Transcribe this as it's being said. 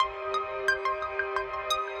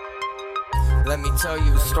Let me tell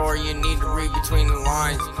you a story, you need to read between the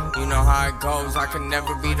lines. You know how it goes, I can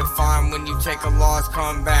never be defined. When you take a loss,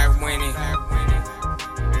 come back winning.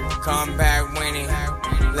 Come back winning.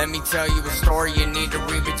 Let me tell you a story, you need to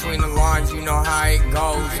read between the lines. You know how it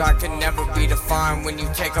goes, I can never be defined. When you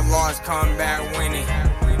take a loss, come back winning.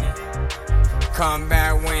 Come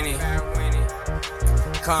back winning.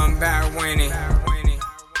 Come back winning.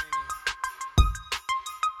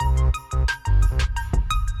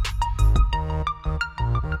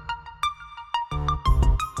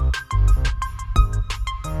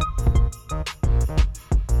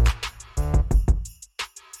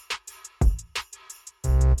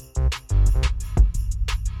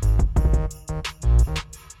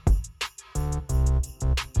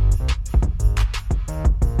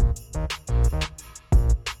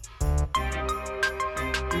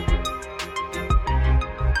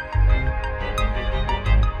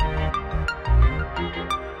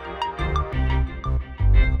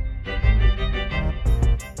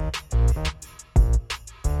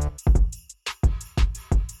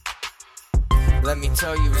 Let me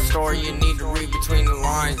tell you a story, you need to read between the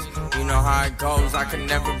lines. You know how it goes, I can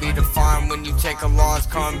never be defined. When you take a loss,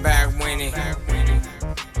 come back winning.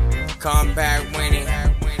 Come back winning.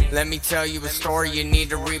 Let me tell you a story, you need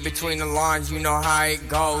to read between the lines. You know how it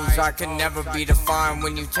goes, I can never be defined.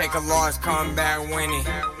 When you take a loss, come back winning.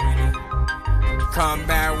 Come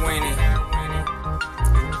back winning.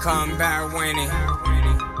 Come back winning.